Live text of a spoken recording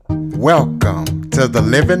Welcome to the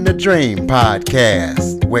Living the Dream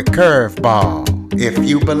podcast with Curveball. If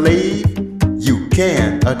you believe, you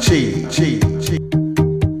can achieve.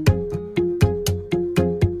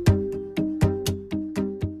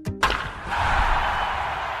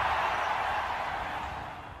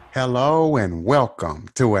 Hello and welcome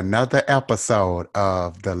to another episode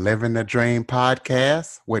of the Living the Dream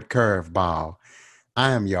podcast with Curveball.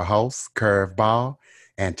 I am your host, Curveball,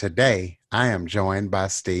 and today I am joined by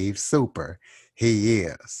Steve Super. He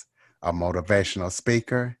is a motivational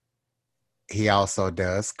speaker. He also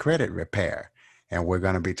does credit repair, and we're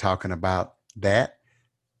going to be talking about that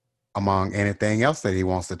among anything else that he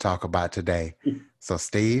wants to talk about today. So,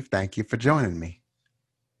 Steve, thank you for joining me.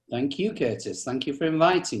 Thank you, Curtis. Thank you for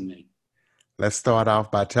inviting me. Let's start off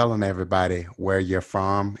by telling everybody where you're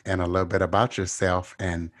from and a little bit about yourself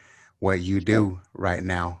and what you do right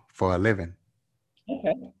now for a living.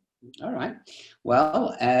 Okay. All right.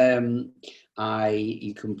 Well,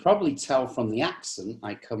 you can probably tell from the accent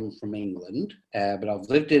I come from England, but I've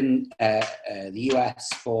lived in the US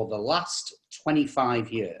for the last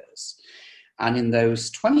 25 years. And in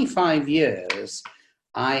those 25 years,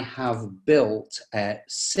 I have built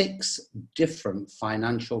 6 different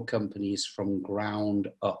financial companies from ground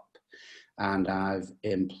up. And I've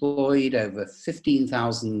employed over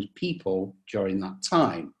 15,000 people during that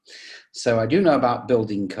time. So I do know about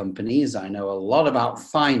building companies. I know a lot about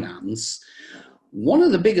finance. One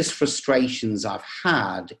of the biggest frustrations I've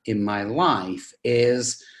had in my life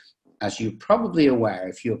is, as you're probably aware,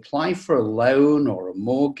 if you apply for a loan or a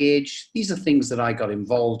mortgage, these are things that I got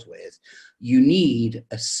involved with, you need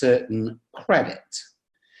a certain credit.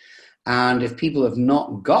 And if people have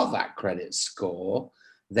not got that credit score,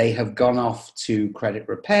 they have gone off to credit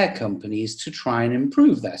repair companies to try and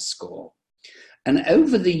improve their score. And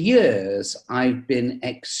over the years, I've been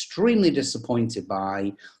extremely disappointed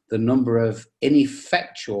by the number of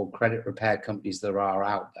ineffectual credit repair companies there are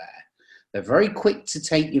out there. They're very quick to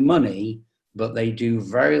take your money, but they do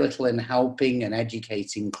very little in helping and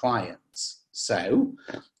educating clients. So,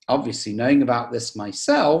 obviously, knowing about this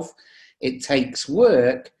myself, it takes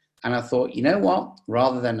work. And I thought, you know what,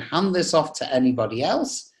 rather than hand this off to anybody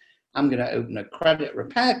else, I'm going to open a credit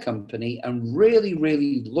repair company and really,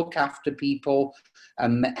 really look after people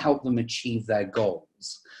and help them achieve their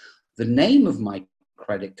goals. The name of my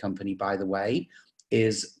credit company, by the way,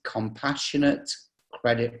 is Compassionate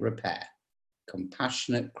Credit Repair.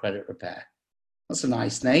 Compassionate Credit Repair. That's a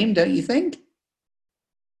nice name, don't you think?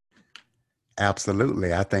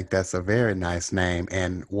 Absolutely. I think that's a very nice name.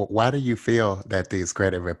 And why do you feel that these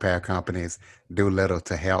credit repair companies do little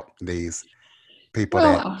to help these people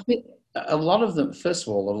Well, that... I think a lot of them, first of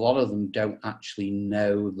all, a lot of them don't actually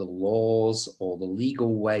know the laws or the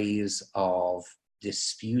legal ways of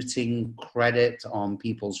disputing credit on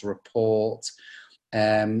people's report.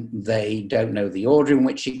 They don't know the order in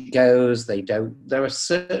which it goes. There are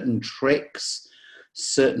certain tricks,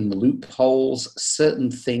 certain loopholes, certain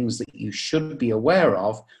things that you should be aware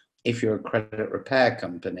of if you're a credit repair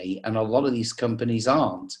company, and a lot of these companies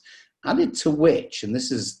aren't. Added to which, and this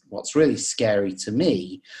is what's really scary to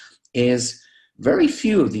me, is very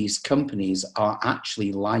few of these companies are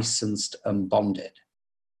actually licensed and bonded.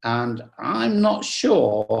 And I'm not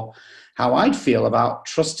sure how I'd feel about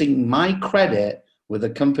trusting my credit with a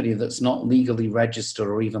company that's not legally registered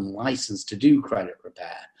or even licensed to do credit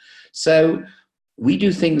repair. So we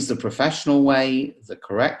do things the professional way, the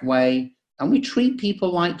correct way, and we treat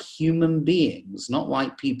people like human beings, not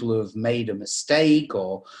like people who have made a mistake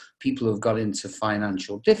or people who have got into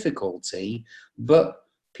financial difficulty, but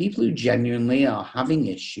people who genuinely are having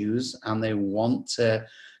issues and they want to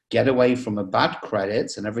get away from a bad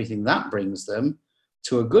credit and everything that brings them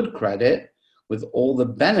to a good credit with all the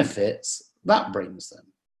benefits that brings them.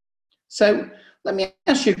 So let me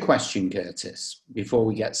ask you a question, Curtis, before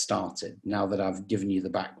we get started, now that I've given you the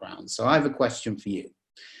background. So I have a question for you.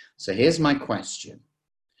 So here's my question.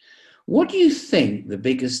 What do you think the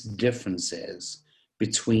biggest difference is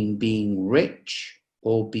between being rich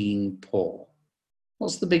or being poor?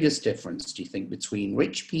 What's the biggest difference, do you think, between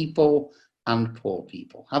rich people and poor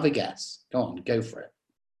people? Have a guess. Go on, go for it.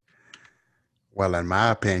 Well, in my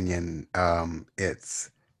opinion, it's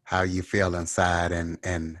how you feel inside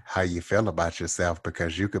and how you feel about yourself,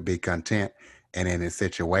 because you could be content in any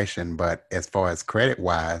situation. But as far as credit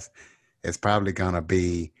wise, it's probably going to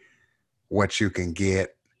be what you can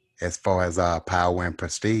get as far as power and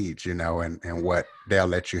prestige, and what they'll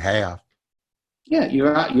let you have. Yeah,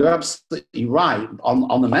 you're absolutely right.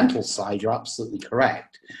 On the mental side, you're absolutely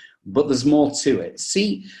correct. But there's more to it.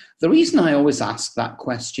 See, the reason I always ask that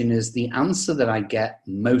question is the answer that I get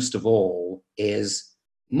most of all is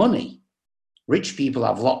money. Rich people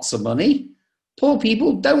have lots of money. Poor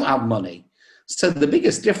people don't have money. So the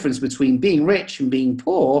biggest difference between being rich and being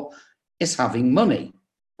poor is having money.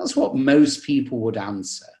 That's what most people would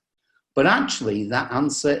answer. But actually, that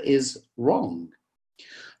answer is wrong.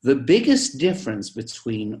 The biggest difference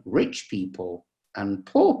between rich people and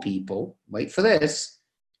poor people, wait for this,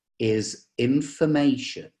 is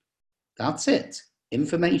information. That's it,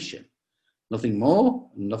 information. Nothing more,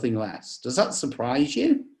 nothing less. Does that surprise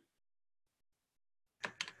you?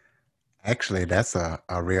 Actually, that's a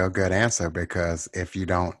real good answer because if you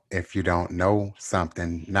don't know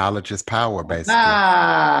something, knowledge is power, basically.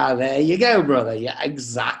 Ah, there you go, brother. Yeah,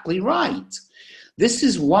 exactly right. This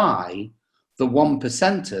is why the one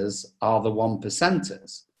percenters are the one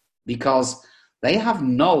percenters, because they have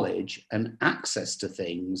knowledge and access to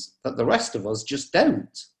things that the rest of us just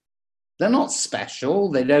don't. They're not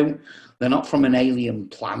special. They're not from an alien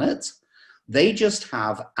planet. They just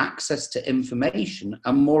have access to information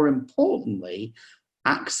and, more importantly,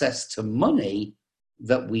 access to money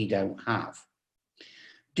that we don't have.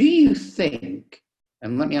 Do you think,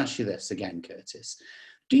 and let me ask you this again, Curtis,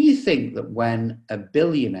 do you think that when a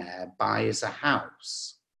billionaire buys a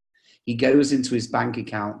house, he goes into his bank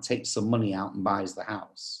account, takes some money out and buys the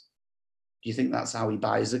house? Do you think that's how he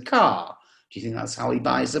buys a car? Do you think that's how he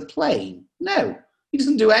buys a plane? No, he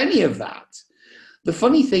doesn't do any of that. The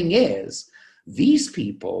funny thing is, these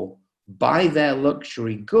people buy their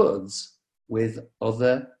luxury goods with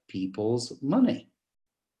other people's money.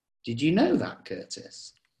 Did you know that,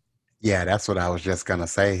 Curtis? Yeah, that's what I was just gonna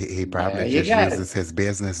say. He There probably you just go. uses his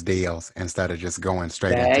business deals instead of just going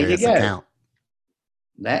straight There into you his go. account.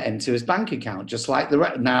 That into his bank account, just like the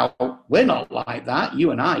rest. Now, we're not like that,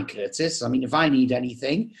 you and I, Curtis. I mean, if I need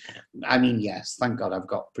anything, I mean, yes, thank God I've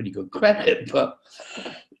got pretty good credit, but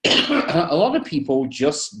a lot of people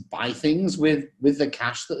just buy things with the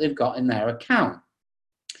cash that they've got in their account.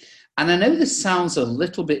 And I know this sounds a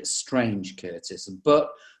little bit strange, Curtis,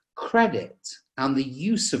 but credit and the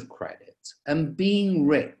use of credit and being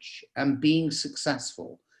rich and being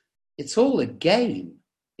successful, it's all a game.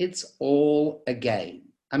 It's all a game.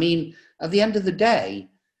 I mean, at the end of the day,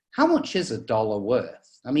 how much is $1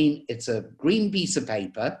 worth? I mean, it's a green piece of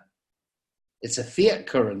paper, it's a fiat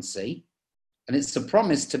currency, and it's a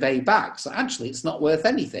promise to pay back. So actually, it's not worth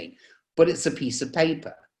anything, but it's a piece of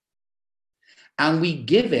paper. And we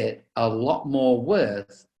give it a lot more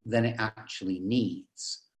worth than it actually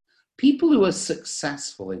needs. People who are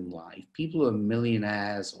successful in life, people who are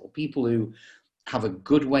millionaires or people who have a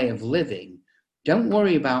good way of living, don't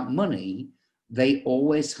worry about money. They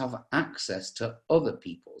always have access to other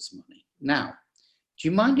people's money. Now, do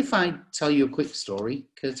you mind if I tell you a quick story,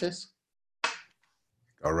 Curtis?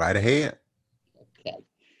 Go right ahead. Okay.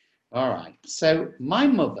 All right. So my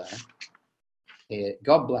mother,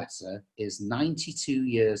 God bless her, is 92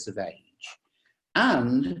 years of age.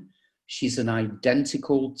 And she's an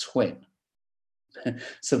identical twin.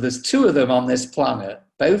 So there's two of them on this planet,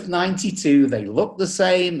 both 92. They look the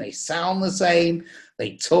same, they sound the same,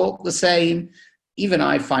 they talk the same. Even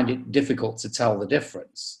I find it difficult to tell the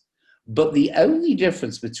difference. But the only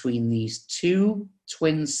difference between these two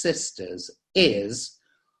twin sisters is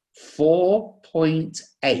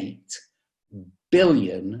 $4.8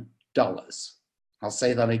 billion. I'll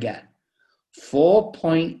say that again.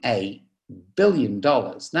 $4.8 billion.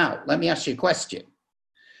 Now, let me ask you a question.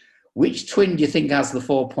 Which twin do you think has the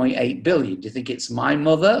 4.8 billion? Do you think it's my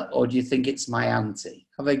mother or do you think it's my auntie?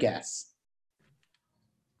 Have a guess.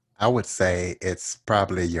 I would say it's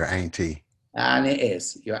probably your auntie. And it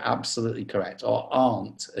is. You're absolutely correct. Or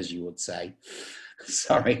aunt, as you would say.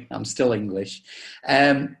 Sorry, I'm still English.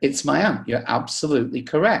 It's my aunt. You're absolutely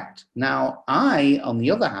correct. Now, on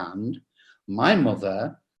the other hand, my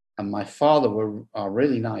mother and my father are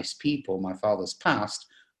really nice people. My father's passed,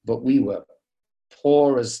 but we were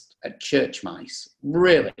poor as church mice.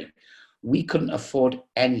 Really, we couldn't afford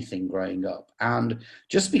anything growing up. And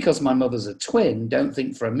just because my mother's a twin, don't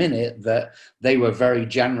think for a minute that they were very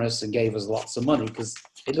generous and gave us lots of money, because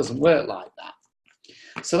it doesn't work like that.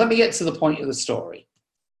 So let me get to the point of the story.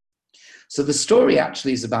 So the story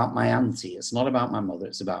actually is about my auntie. It's not about my mother,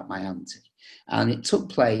 it's about my auntie. And it took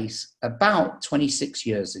place about 26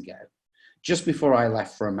 years ago, just before I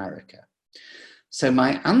left for America. So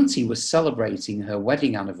my auntie was celebrating her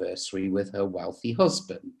wedding anniversary with her wealthy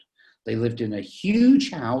husband. They lived in a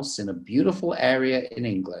huge house in a beautiful area in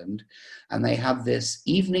England, and they had this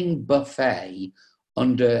evening buffet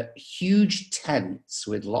under huge tents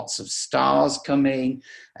with lots of stars coming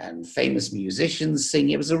and famous musicians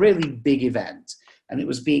singing. It was a really big event, and it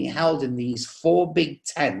was being held in these 4 big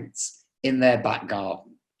tents in their back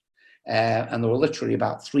garden. and there were literally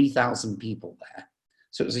about 3,000 people there.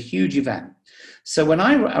 So it was a huge event. So when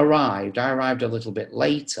I arrived a little bit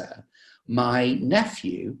later. My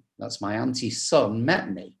nephew, that's my auntie's son,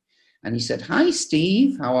 met me. And he said, "Hi,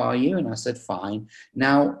 Steve, how are you?" And I said, "Fine."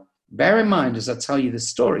 Now, bear in mind, as I tell you this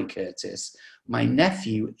story, Curtis, my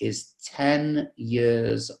nephew is 10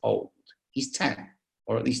 years old. He's 10,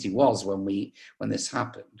 or at least he was when this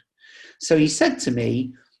happened. So he said to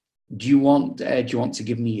me, do you want to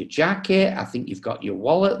give me your jacket? I think you've got your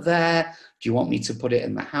wallet there. Do you want me to put it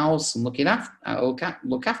in the house and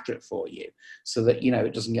look after it for you so that,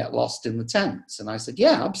 it doesn't get lost in the tents? And I said,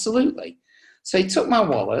 yeah, absolutely. So he took my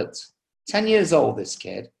wallet, 10 years old, this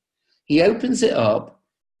kid. He opens it up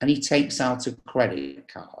and he takes out a credit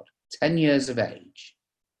card, 10 years of age.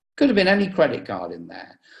 Could have been any credit card in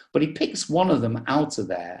there, but he picks one of them out of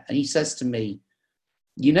there and he says to me,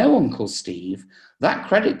 Uncle Steve, that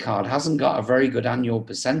credit card hasn't got a very good annual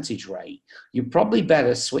percentage rate. You're probably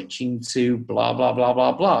better switching to blah, blah, blah,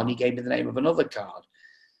 blah, blah. And he gave me the name of another card.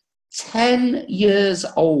 10 years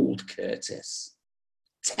old, Curtis.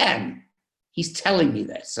 10. He's telling me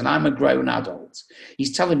this, and I'm a grown adult.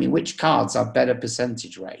 He's telling me which cards have better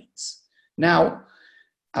percentage rates. Now,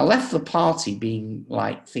 I left the party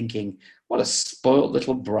thinking, what a spoilt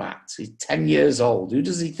little brat. He's 10 years old. Who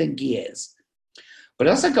does he think he is? But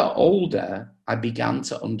as I got older, I began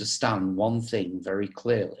to understand one thing very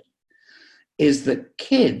clearly, is that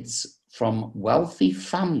kids from wealthy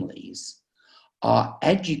families are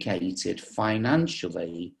educated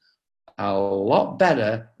financially a lot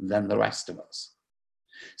better than the rest of us.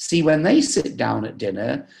 See, when they sit down at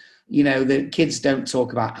dinner, the kids don't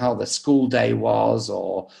talk about how the school day was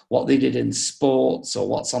or what they did in sports or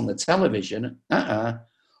what's on the television.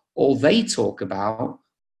 All they talk about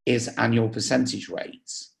is annual percentage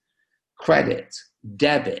rates, credit,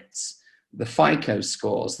 debits, the FICO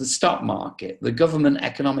scores, the stock market, the government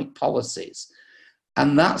economic policies.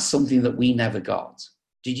 And that's something that we never got.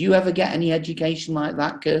 Did you ever get any education like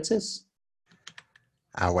that, Curtis?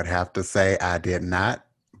 I would have to say I did not,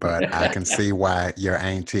 but I can see why your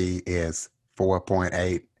auntie is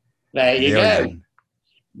 4.8 there you million go.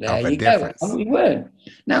 There of a you difference. go. And we weren't.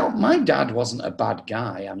 Now, my dad wasn't a bad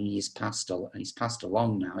guy. I mean, he's passed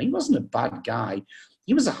along now. He wasn't a bad guy.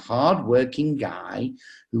 He was a hard-working guy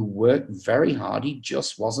who worked very hard. He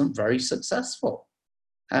just wasn't very successful.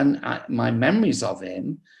 And my memories of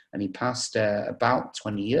him, and he passed about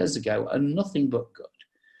 20 years ago, are nothing but good.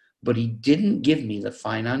 But he didn't give me the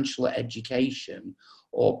financial education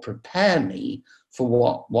or prepare me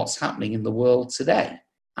for what's happening in the world today.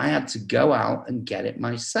 I had to go out and get it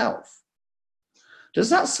myself. Does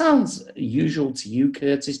that sound usual to you,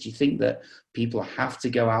 Curtis? Do you think that people have to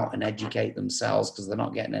go out and educate themselves because they're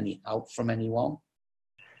not getting any help from anyone?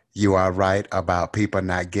 You are right about people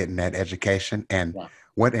not getting that education. And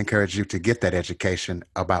what encouraged you to get that education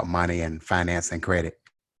about money and finance and credit?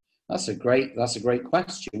 That's a great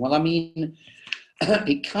question. Well, I mean,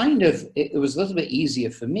 it was a little bit easier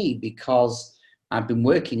for me because I've been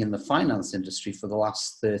working in the finance industry for the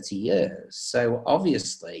last 30 years. So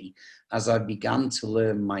obviously, as I began to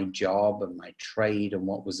learn my job and my trade and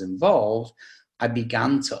what was involved, I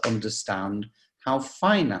began to understand how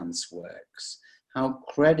finance works, how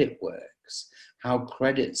credit works, how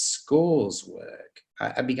credit scores work.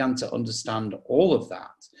 I began to understand all of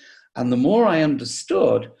that. And the more I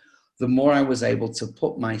understood, the more I was able to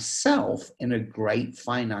put myself in a great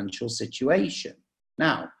financial situation.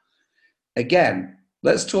 Now, again,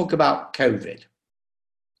 let's talk about COVID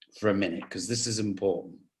for a minute, because this is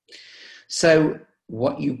important. So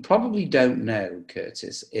what you probably don't know,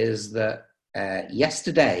 Curtis, is that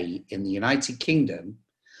yesterday in the United Kingdom,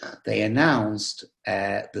 they announced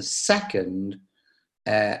the second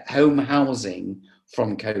home housing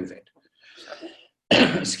from COVID.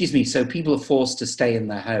 Excuse me. So people are forced to stay in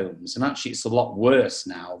their homes. And actually, it's a lot worse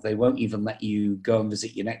now. They won't even let you go and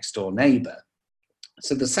visit your next door neighbor.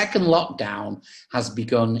 So the second lockdown has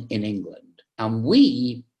begun in England, and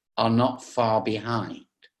we are not far behind.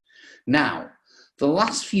 Now, the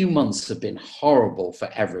last few months have been horrible for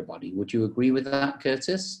everybody. Would you agree with that,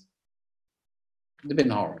 Curtis? They've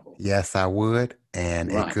been horrible. Yes, I would. And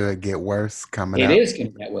It could get worse coming up. It is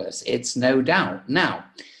going to get worse. It's no doubt. Now,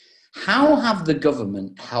 how have the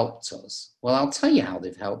government helped us? Well, I'll tell you how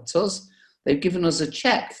they've helped us. They've given us a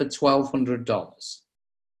check for $1,200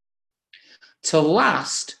 to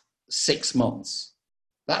last 6 months.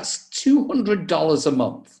 That's $200 a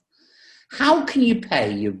month. How can you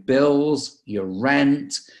pay your bills, your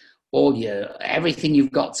rent, everything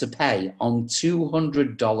you've got to pay on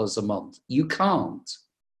 $200 a month? You can't.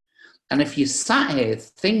 And if you sat here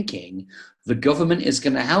thinking the government is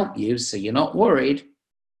going to help you so you're not worried,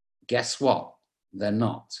 guess what? They're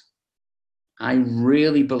not. I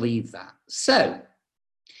really believe that. So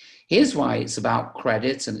here's why it's about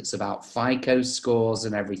credit and it's about FICO scores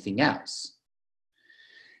and everything else.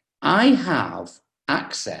 I have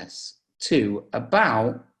access to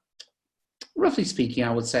about, roughly speaking,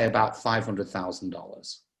 I would say about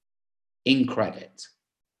 $500,000 in credit.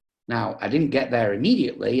 Now, I didn't get there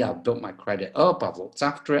immediately. I've built my credit up. I've looked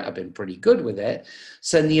after it. I've been pretty good with it.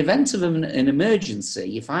 So in the event of an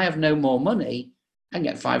emergency, if I have no more money, I can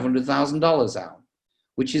get $500,000 out,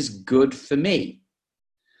 which is good for me.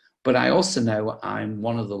 But I also know I'm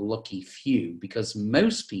one of the lucky few because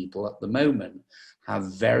most people at the moment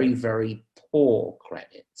have very, very poor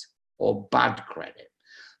credit or bad credit.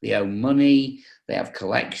 They owe money. They have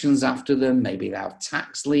collections after them. Maybe they have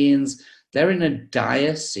tax liens. They're in a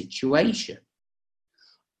dire situation.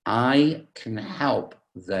 I can help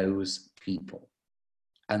those people.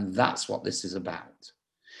 And that's what this is about.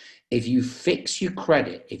 If you fix your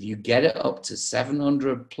credit, if you get it up to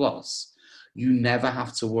 700 plus, you never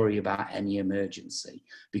have to worry about any emergency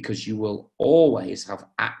because you will always have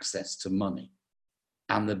access to money.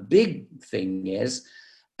 And the big thing is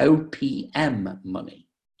OPM money.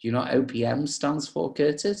 Do you know what OPM stands for,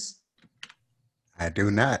 Curtis? I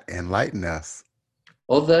do not. Enlighten us.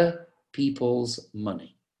 Other people's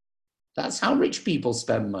money. That's how rich people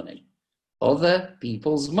spend money. Other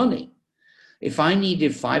people's money. If I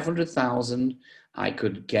needed 500,000, I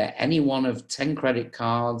could get any one of 10 credit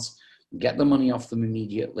cards, get the money off them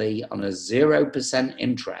immediately on a 0%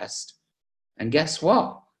 interest. And guess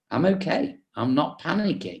what? I'm okay. I'm not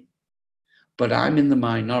panicking. But I'm in the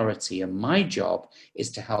minority, and my job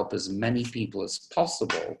is to help as many people as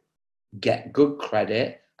possible get good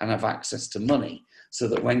credit and have access to money so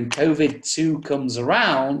that when COVID-2 comes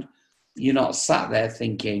around, you're not sat there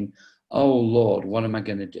thinking, oh, Lord, what am I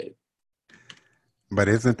going to do? But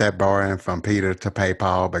isn't that borrowing from Peter to pay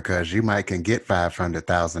Paul? Because you might can get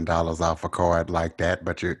 $500,000 off a card like that,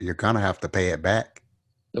 but you're going to have to pay it back.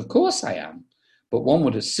 Of course I am. But one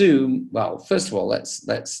would assume, well, first of all,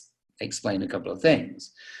 let's explain a couple of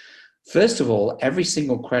things. First of all, every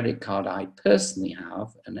single credit card I personally have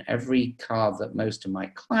and every card that most of my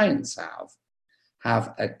clients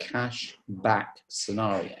have a cash back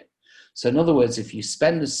scenario. So in other words, if you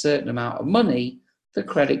spend a certain amount of money, the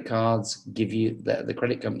credit cards give you, the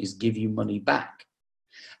credit companies give you money back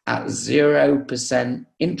at 0%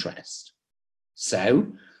 interest. So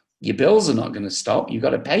your bills are not going to stop. You've got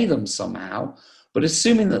to pay them somehow. But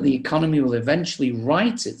assuming that the economy will eventually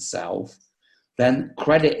right itself, then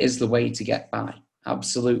credit is the way to get by.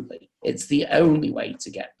 Absolutely. It's the only way to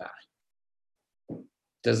get by.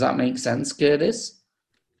 Does that make sense, Curtis?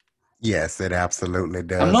 Yes, it absolutely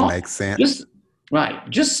does make sense.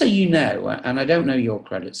 Just so you know, and I don't know your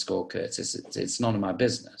credit score, Curtis, it's none of my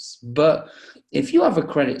business, but if you have a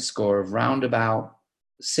credit score of round about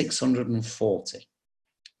 640,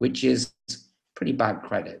 which is pretty bad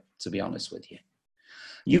credit, to be honest with you,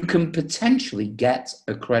 you can potentially get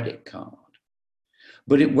a credit card,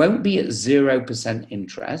 but it won't be at 0%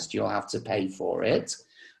 interest. You'll have to pay for it,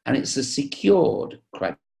 and it's a secured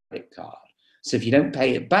credit card. So if you don't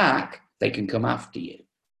pay it back, they can come after you.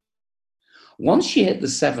 Once you hit the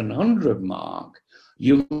 700 mark,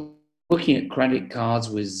 you're looking at credit cards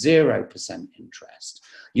with 0% interest.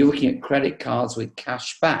 You're looking at credit cards with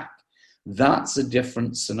cash back. That's a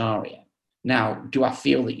different scenario. Now, do I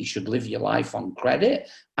feel that you should live your life on credit?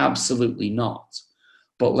 Absolutely not.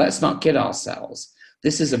 But let's not kid ourselves.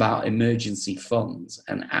 This is about emergency funds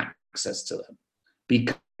and access to them.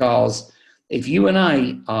 Because if you and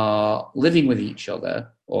I are living with each other,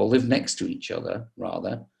 or live next to each other,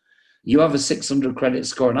 rather, you have a 600 credit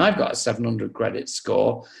score and I've got a 700 credit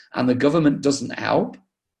score, and the government doesn't help,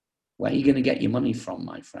 where are you going to get your money from,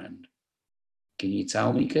 my friend? Can you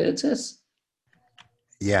tell me, Curtis?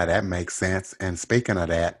 Yeah, that makes sense. And speaking of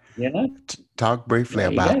that, Yeah. talk briefly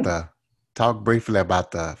about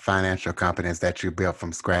the financial companies that you built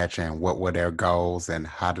from scratch and what were their goals and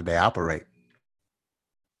how did they operate?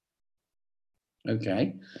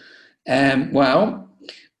 Okay. Well,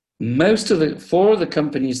 most of the four of the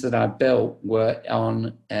companies that I built were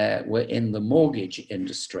in the mortgage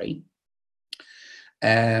industry.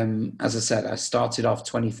 As I said, I started off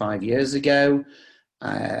 25 years ago.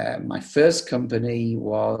 My first company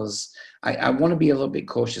was, I want to be a little bit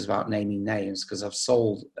cautious about naming names because I've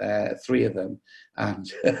sold 3 of them,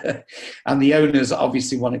 and and the owners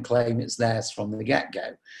obviously want to claim it's theirs from the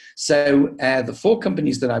get-go. So the 4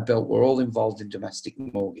 companies that I built were all involved in domestic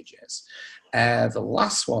mortgages. The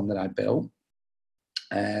last one that I built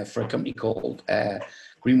for a company called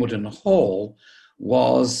Greenwood and Hall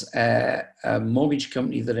was a mortgage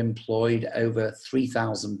company that employed over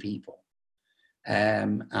 3,000 people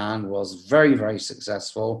and was very, very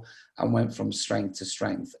successful and went from strength to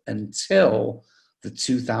strength until the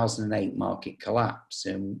 2008 market collapse,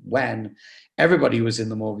 and when everybody who was in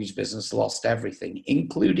the mortgage business lost everything,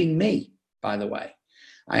 including me, by the way.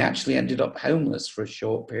 I actually ended up homeless for a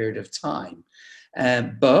short period of time.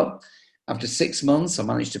 But after 6 months, I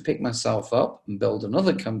managed to pick myself up and build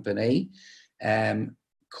another company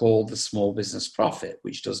called the Small Business Profit,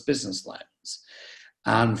 which does business loans.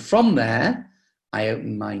 And from there, I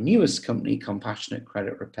opened my newest company, Compassionate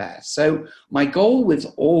Credit Repair. So my goal with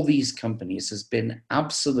all these companies has been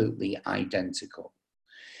absolutely identical.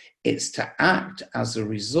 It's to act as a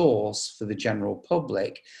resource for the general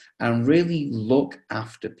public and really look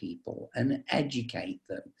after people and educate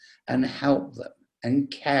them and help them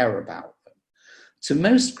and care about them. To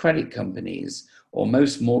most credit companies or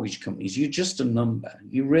most mortgage companies, you're just a number.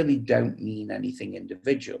 You really don't mean anything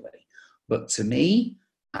individually. But to me,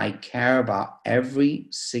 I care about every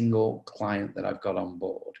single client that I've got on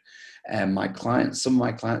board. And some of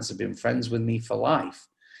my clients have been friends with me for life.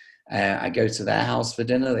 I go to their house for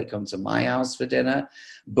dinner, they come to my house for dinner.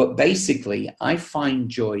 But basically, I find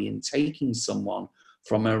joy in taking someone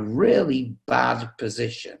from a really bad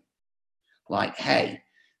position. Like, hey,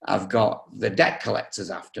 I've got the debt collectors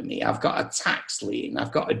after me, I've got a tax lien,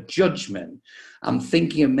 I've got a judgment, I'm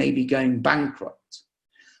thinking of maybe going bankrupt.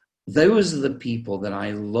 Those are the people that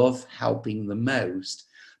I love helping the most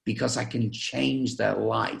because I can change their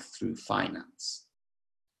life through finance.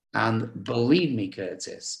 And believe me,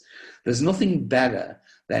 Curtis, there's nothing better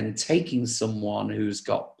than taking someone who's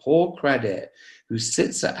got poor credit, who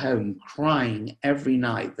sits at home crying every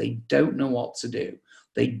night. They don't know what to do.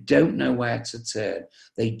 They don't know where to turn.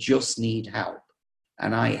 They just need help.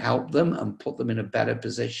 And I help them and put them in a better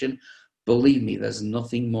position. Believe me, there's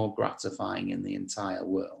nothing more gratifying in the entire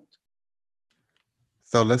world.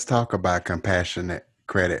 So let's talk about Compassionate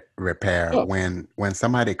Credit Repair. Oh, When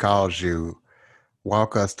somebody calls you,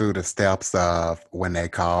 walk us through the steps of when they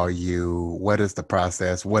call you. What is the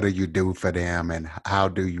process? What do you do for them, and how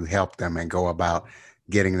do you help them and go about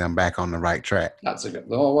getting them back on the right track?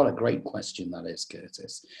 what a great question that is,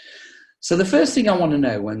 Curtis. So the first thing I want to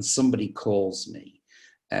know when somebody calls me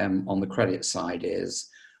on the credit side is,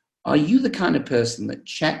 are you the kind of person that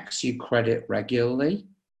checks your credit regularly,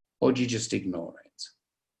 or do you just ignore it?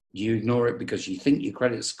 Do you ignore it because you think your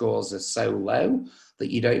credit scores are so low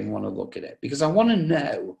that you don't even want to look at it? Because I want to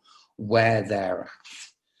know where they're at.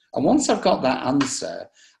 And once I've got that answer,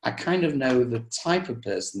 I kind of know the type of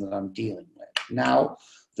person that I'm dealing with. Now,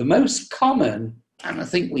 the most common, and I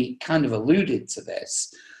think we kind of alluded to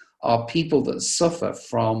this, are people that suffer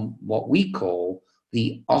from what we call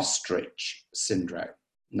the ostrich syndrome.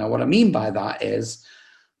 Now, what I mean by that is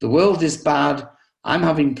the world is bad, I'm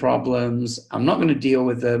having problems, I'm not going to deal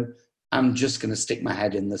with them, I'm just going to stick my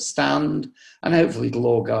head in the sand, and hopefully it'll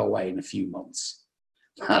all go away in a few months.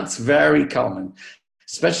 That's very common,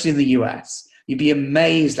 especially in the US. You'd be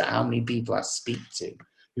amazed at how many people I speak to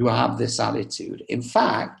who have this attitude. In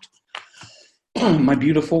fact, my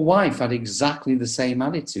beautiful wife had exactly the same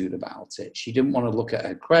attitude about it. She didn't want to look at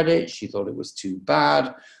her credit, she thought it was too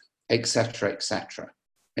bad, etc., etc.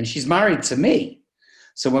 And she's married to me.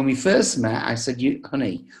 So when we first met, I said,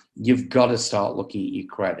 honey, you've got to start looking at your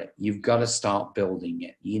credit. You've got to start building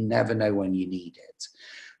it. You never know when you need it.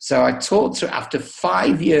 So I talked to her after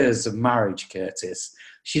 5 years of marriage, Curtis.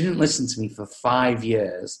 She didn't listen to me for 5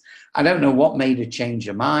 years. I don't know what made her change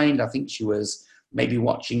her mind. I think she was maybe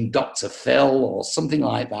watching Dr. Phil or something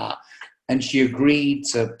like that. And she agreed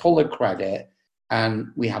to pull her credit,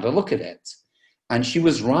 and we had a look at it. And she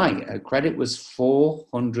was right. Her credit was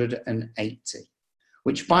 480.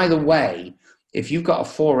 Which, by the way, if you've got a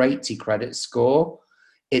 480 credit score,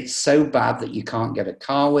 it's so bad that you can't get a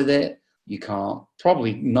car with it. You can't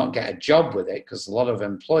probably not get a job with it because a lot of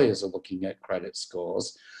employers are looking at credit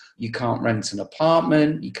scores. You can't rent an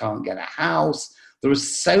apartment. You can't get a house. There are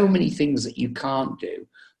so many things that you can't do.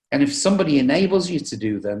 And if somebody enables you to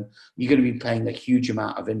do them, you're going to be paying a huge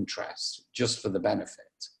amount of interest just for the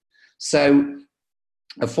benefit. So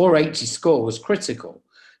a 480 score was critical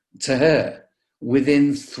to her.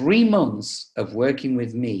 Within 3 months of working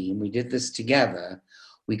with me, and we did this together,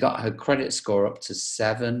 we got her credit score up to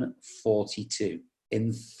 742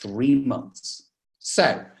 in 3 months.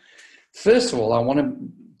 So, first of all, I want to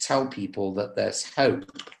tell people that there's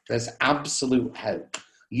hope. There's absolute hope.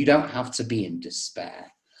 You don't have to be in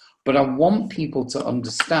despair. But I want people to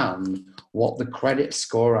understand what the credit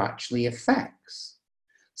score actually affects.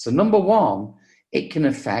 So number one, It can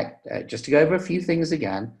affect, just to go over a few things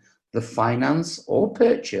again, the finance or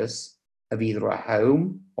purchase of either a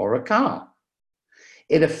home or a car.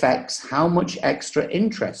 It affects how much extra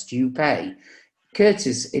interest you pay.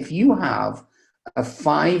 Curtis, if you have a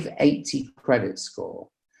 580 credit score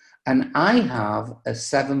and I have a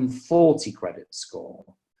 740 credit score,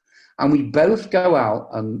 and we both go out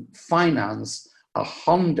and finance a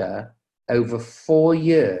Honda over 4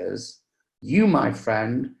 years, you, my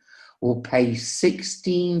friend, will pay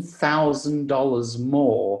 $16,000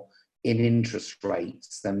 more in interest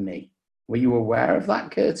rates than me. Were you aware of that,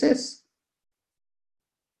 Curtis?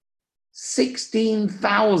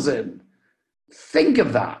 16,000. Think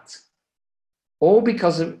of that. All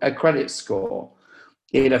because of a credit score.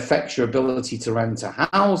 It affects your ability to rent a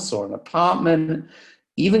house or an apartment,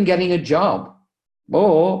 even getting a job,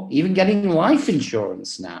 or even getting life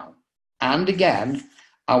insurance now. And again,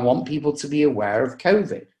 I want people to be aware of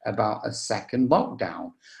COVID, about a second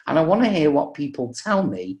lockdown. And I want to hear what people tell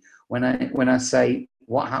me when I say,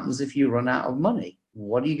 what happens if you run out of money?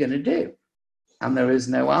 What are you going to do? And there is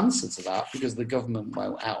no answer to that because the government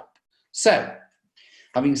won't help. So,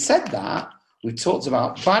 having said that, we've talked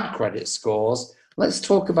about bad credit scores. Let's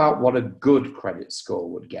talk about what a good credit score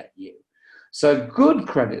would get you. So a good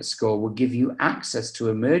credit score will give you access to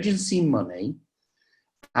emergency money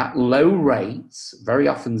at low rates, very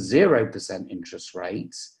often 0% interest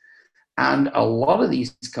rates, and a lot of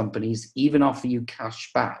these companies even offer you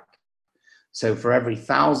cash back. So for every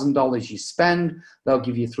 $1,000 you spend, they'll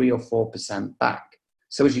give you 3 or 4% back.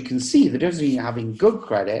 So as you can see, the difference between having good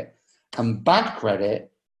credit and bad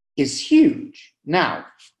credit is huge. Now,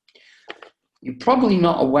 you're probably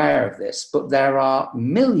not aware of this, but there are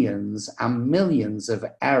millions and millions of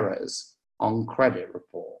errors on credit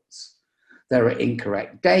reports. There are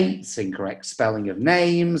incorrect dates, incorrect spelling of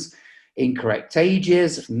names, incorrect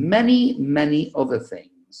ages, many, many other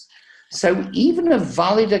things. So even a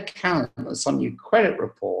valid account that's on your credit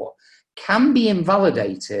report can be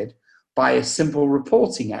invalidated by a simple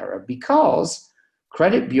reporting error because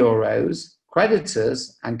credit bureaus,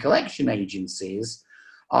 creditors, and collection agencies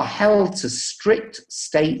are held to strict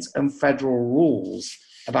state and federal rules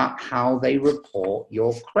about how they report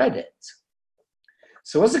your credit.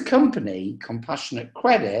 So as a company, Compassionate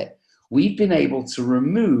Credit, we've been able to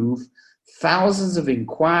remove thousands of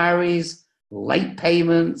inquiries, late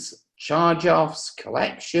payments, charge-offs,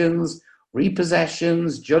 collections,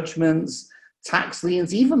 repossessions, judgments, tax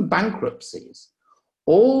liens, even bankruptcies,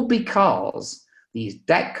 all because these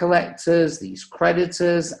debt collectors, these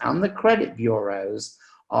creditors, and the credit bureaus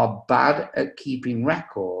are bad at keeping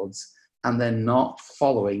records and they're not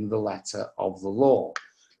following the letter of the law.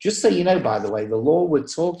 Just so you know, by the way, the law we're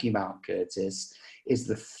talking about, Curtis, is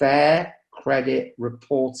the Fair Credit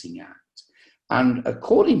Reporting Act. And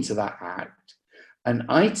according to that act, an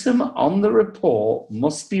item on the report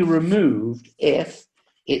must be removed if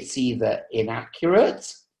it's either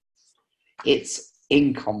inaccurate, it's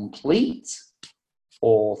incomplete,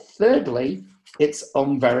 or thirdly, it's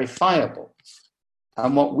unverifiable.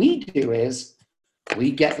 And what we do is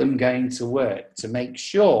we get them going to work to make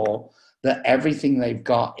sure that everything they've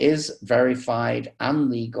got is verified and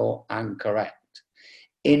legal and correct.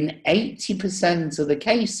 In 80% of the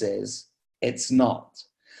cases, it's not.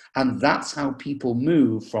 And that's how people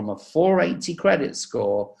move from a 480 credit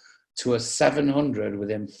score to a 700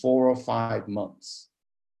 within 4 or 5 months.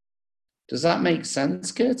 Does that make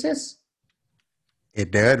sense, Curtis?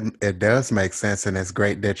 It does make sense, and it's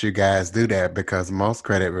great that you guys do that because most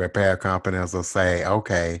credit repair companies will say,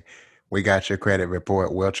 okay, we got your credit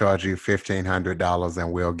report, we'll charge you $1,500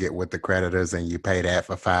 and we'll get with the creditors and you pay that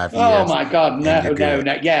for 5 Oh years my God, and you're no, good.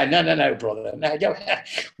 yeah, no, brother. No,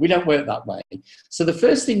 we don't work that way. So the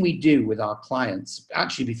first thing we do with our clients,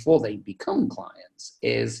 actually before they become clients,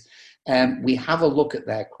 is we have a look at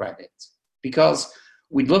their credit because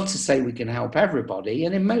we'd love to say we can help everybody,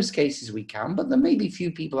 and in most cases we can, but there may be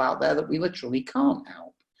few people out there that we literally can't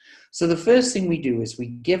help. So the first thing we do is we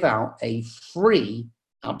give out a free,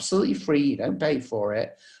 absolutely free, you don't pay for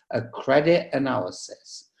it, a credit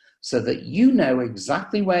analysis so that you know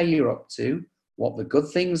exactly where you're up to, what the good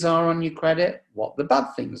things are on your credit, what the bad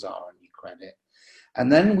things are on your credit.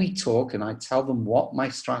 And then we talk and I tell them what my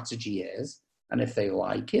strategy is, and if they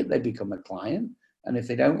like it, they become a client. And if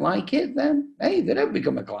they don't like it, then, hey, they don't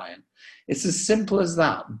become a client. It's as simple as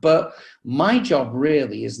that. But my job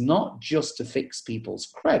really is not just to fix people's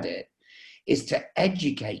credit, is to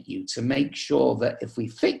educate you to make sure that if we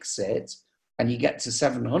fix it and you get to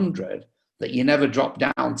 700, that you never drop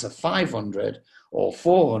down to 500 or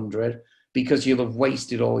 400 because you'll have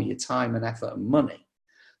wasted all your time and effort and money.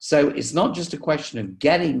 So it's not just a question of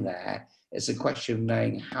getting there, It's a question of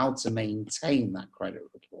knowing how to maintain that credit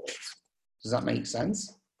report. Does that make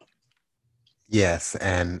sense? Yes.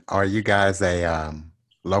 And are you guys a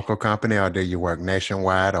local company, or do you work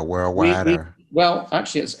nationwide or worldwide? Or Well,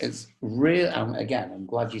 actually, it's real. Again, I'm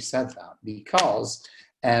glad you said that because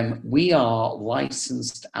we are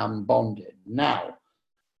licensed and bonded. Now,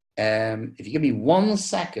 if you give me 1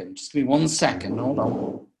 second, just give me 1 second, hold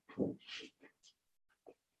on.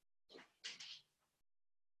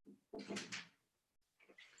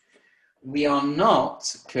 We are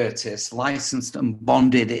not, Curtis, licensed and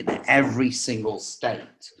bonded in every single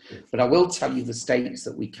state, but I will tell you the states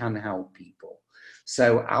that we can help people.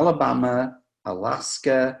 So Alabama,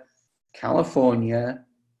 Alaska, California,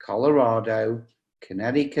 Colorado,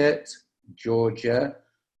 Connecticut, Georgia,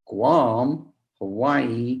 Guam,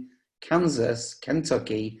 Hawaii, Kansas,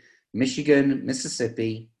 Kentucky, Michigan,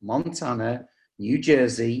 Mississippi, Montana, New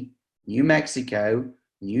Jersey, New Mexico,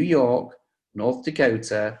 New York, North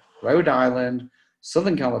Dakota, Rhode Island,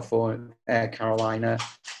 Southern California, Carolina,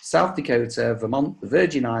 South Dakota, Vermont, the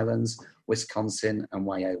Virgin Islands, Wisconsin, and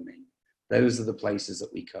Wyoming. Those are the places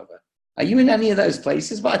that we cover. Are you in any of those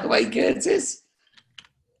places, by the way, Curtis?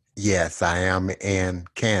 yes, I am in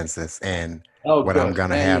Kansas. And Oh, what I'm good.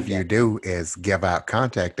 going to There you have go. you do is give out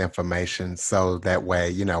contact information so that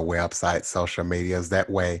way, websites, social medias, that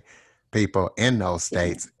way people in those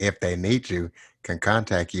states, if they need you, can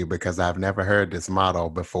contact you, because I've never heard this model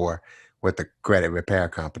before with the credit repair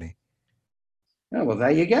company. Oh, well,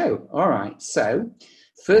 there you go. All right. So,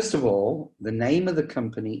 first of all, the name of the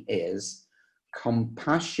company is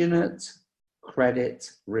Compassionate Credit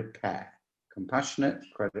Repair. Compassionate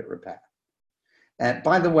Credit Repair.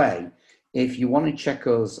 By the way, if you want to check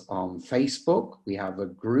us on Facebook, we have a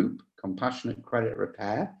group, Compassionate Credit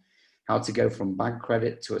Repair, how to go from bad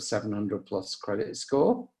credit to a 700 plus credit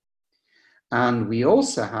score. And we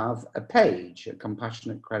also have a page, a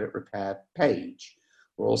Compassionate Credit Repair page.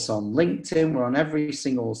 We're also on LinkedIn. We're on every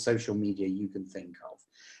single social media you can think of.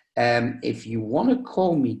 If you want to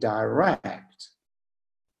call me direct,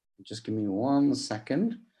 just give me 1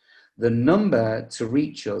 second. The number to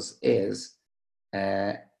reach us is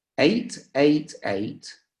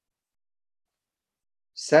 888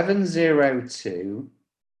 702,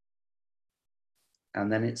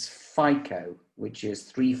 and then it's FICO, which is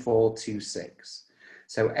 3426.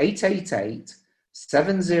 So 888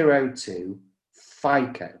 702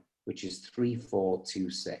 FICO, which is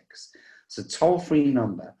 3426. It's a toll-free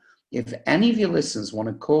number. If any of your listeners want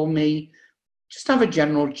to call me, just have a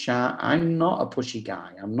general chat. I'm not a pushy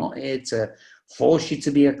guy. I'm not here to force you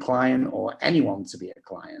to be a client or anyone to be a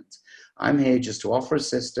client. I'm here just to offer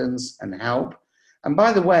assistance and help. And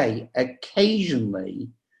by the way, occasionally,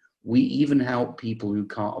 we even help people who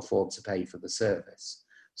can't afford to pay for the service.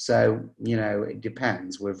 So, it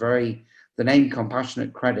depends. The name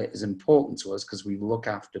Compassionate Credit is important to us because we look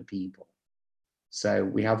after people. So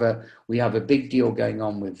we have a big deal going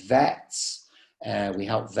on with vets. We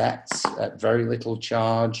help vets at very little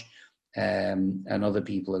charge, and other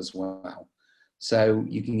people as well. So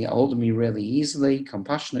you can get a hold of me really easily,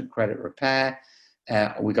 Compassionate Credit Repair.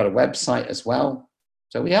 We've got a website as well.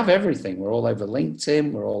 So we have everything. We're all over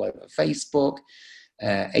LinkedIn. We're all over Facebook.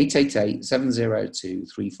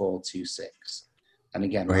 888-702-3426. And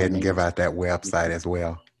again, Go ahead and give out that website as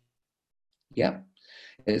well. Yeah.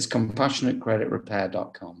 It's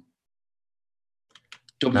compassionatecreditrepair.com.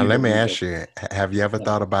 Now, let me ask you, have you ever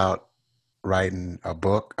thought about writing a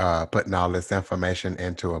book, putting all this information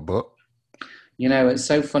into a book? It's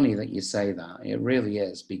so funny that you say that. It really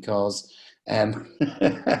is, because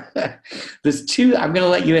there's two, I'm going to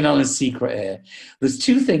let you in on a secret here. There's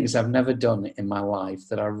two things I've never done in my life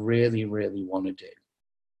that I really, really want to do.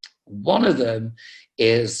 One of them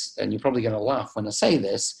is, and you're probably going to laugh when I say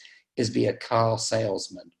this, is be a car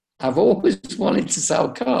salesman. I've always wanted to sell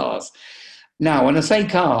cars. Now, when I say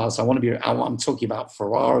cars, I'm talking about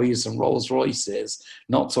Ferraris and Rolls Royces,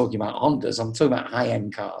 not talking about Hondas. I'm talking about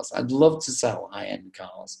high-end cars. I'd love to sell high-end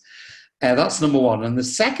cars. That's number one. And the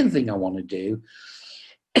second thing I want to do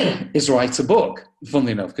is write a book,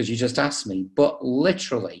 funnily enough, because you just asked me. But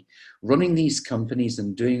literally, running these companies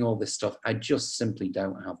and doing all this stuff, I just simply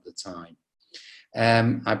don't have the time.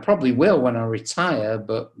 I probably will when I retire,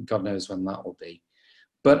 but God knows when that will be.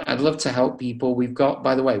 But I'd love to help people.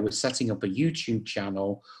 By the way, we're setting up a YouTube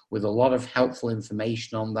channel with a lot of helpful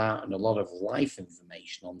information on that and a lot of life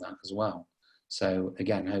information on that as well. So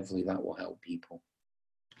again, hopefully that will help people.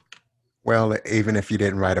 Well, even if you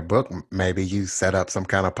didn't write a book, maybe you set up some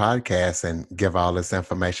kind of podcast and give all this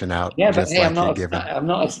information out Yeah, but just hey, like you're giving.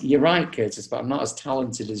 you're right, Curtis, but I'm not as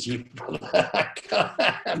talented as you, brother.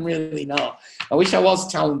 I'm really not. I wish I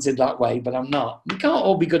was talented that way, but I'm not. We can't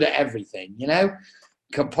all be good at everything, you know?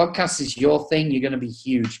 Podcast is your thing. You're going to be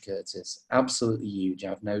huge, Curtis. Absolutely huge. I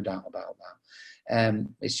have no doubt about that.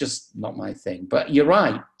 It's just not my thing. But you're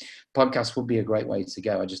right. Podcast would be a great way to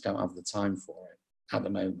go. I just don't have the time for it at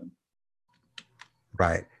the moment.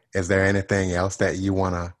 Right. Is there anything else that you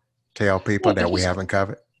want to tell people that we haven't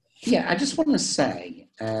covered? Yeah, I just want to say,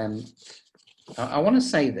 I want to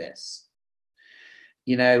say this.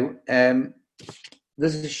 You know,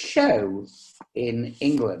 there's a show in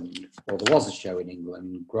England, or there was a show in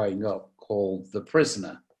England growing up called The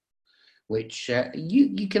Prisoner, which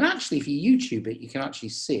you can actually, if you YouTube it, you can actually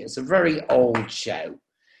see it. It's a very old show,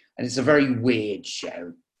 and it's a very weird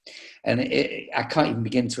show. And I can't even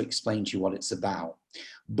begin to explain to you what it's about.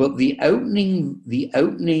 But the opening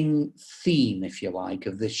theme, if you like,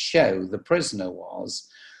 of this show, The Prisoner, was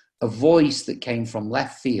a voice that came from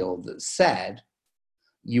left field that said,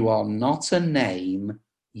 "You are not a name,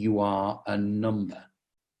 you are a number."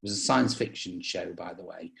 It was a science fiction show, by the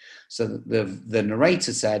way. So the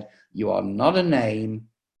narrator said, "You are not a name,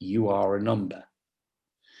 you are a number."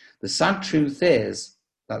 The sad truth is,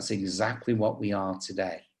 that's exactly what we are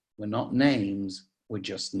today. We're not names, we're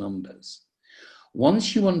just numbers.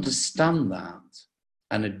 Once you understand that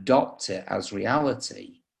and adopt it as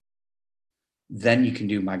reality, then you can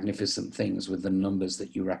do magnificent things with the numbers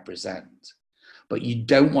that you represent. But you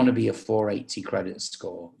don't want to be a 480 credit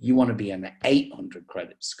score. You want to be an 800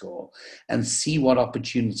 credit score and see what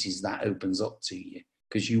opportunities that opens up to you,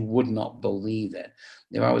 because you would not believe it.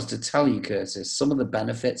 If I was to tell you, Curtis, some of the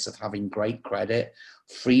benefits of having great credit,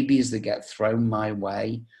 freebies that get thrown my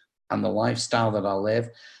way, and the lifestyle that I live,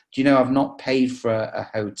 do you know I've not paid for a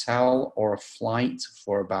hotel or a flight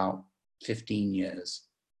for about 15 years.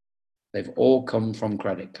 They've all come from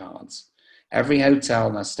credit cards. Every hotel,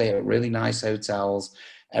 and I stay at really nice hotels,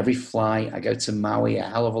 every flight, I go to Maui a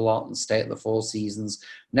hell of a lot and stay at the Four Seasons,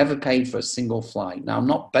 never paid for a single flight. Now, I'm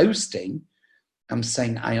not boasting. I'm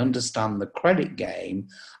saying I understand the credit game.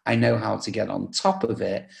 I know how to get on top of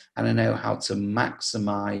it, and I know how to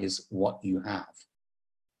maximize what you have.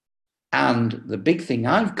 And the big thing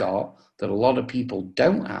I've got that a lot of people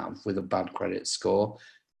don't have with a bad credit score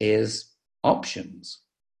is options.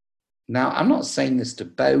 Now, I'm not saying this to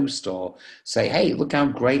boast or say, hey, look how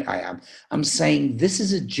great I am. I'm saying this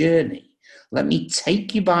is a journey. Let me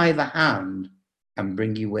take you by the hand and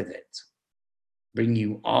bring you with it. Bring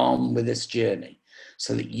you on with this journey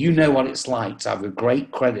so that you know what it's like to have a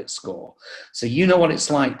great credit score. So you know what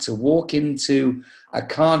it's like to walk into a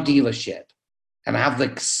car dealership and have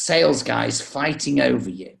the sales guys fighting over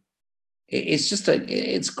you.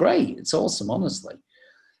 It's great. It's awesome, honestly.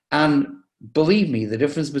 And believe me, the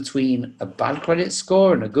difference between a bad credit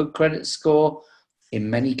score and a good credit score, in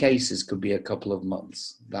many cases, could be a couple of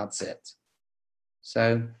months. That's it.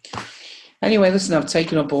 So anyway, listen, I've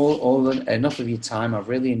taken up enough of your time. I've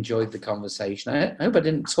really enjoyed the conversation. I hope I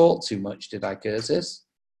didn't talk too much, did I, Curtis?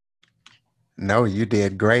 No, you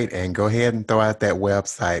did great. And go ahead and throw out that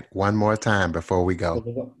website one more time before we go.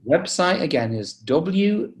 The website again is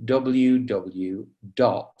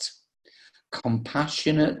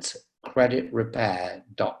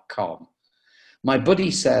www.compassionatecreditrepair.com. My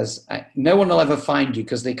buddy says, no one will ever find you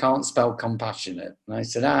because they can't spell compassionate. And I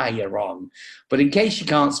said, you're wrong. But in case you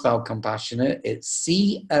can't spell compassionate, it's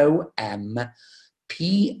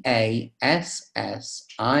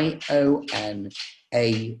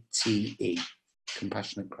COMPASSIONATE,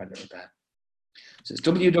 Compassionate Credit Repair. So it's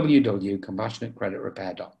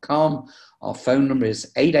www.compassionatecreditrepair.com. Our phone number is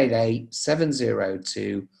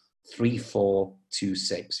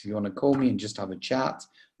 888-702-3426. If you want to call me and just have a chat,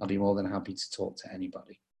 I'll be more than happy to talk to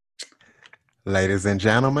anybody. Ladies and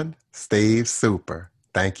gentlemen, Steve Super.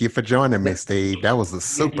 Thank you for joining me, Steve. That was a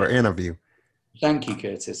super interview. Thank you,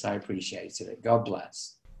 Curtis. I appreciated it. God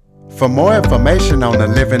bless. For more information on the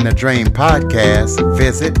Living the Dream podcast,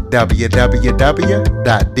 visit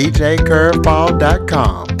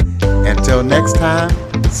www.djcurveball.com. Until next time,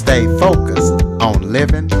 stay focused on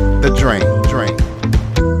living the dream.